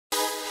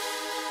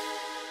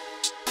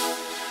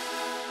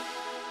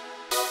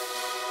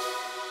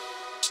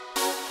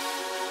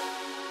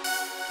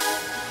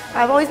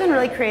I've always been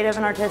really creative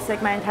and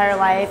artistic my entire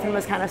life and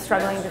was kind of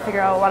struggling to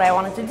figure out what I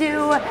wanted to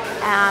do.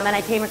 And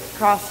I came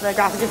across the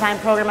graphic design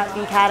program at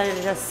VCAD and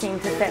it just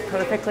seemed to fit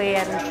perfectly.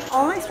 And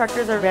all my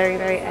instructors are very,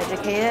 very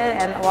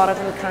educated, and a lot of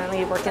them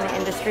currently work in the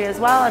industry as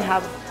well and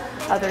have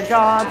other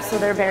jobs, so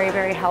they're very,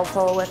 very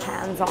helpful with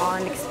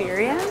hands-on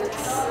experience.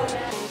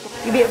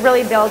 You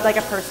really build like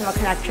a personal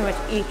connection with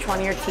each one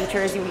of your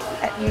teachers. You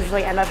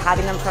usually end up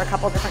having them for a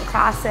couple different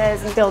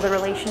classes and build a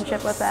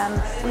relationship with them.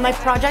 My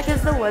project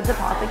is the Woods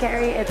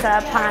Apothecary. It's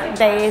a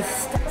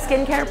plant-based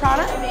skincare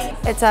product.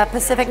 It's a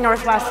Pacific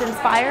Northwest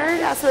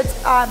inspired, so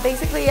it's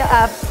basically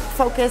a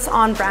focus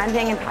on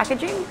branding and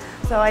packaging.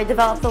 So I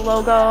developed the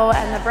logo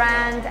and the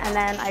brand, and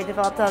then I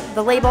developed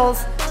the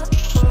labels.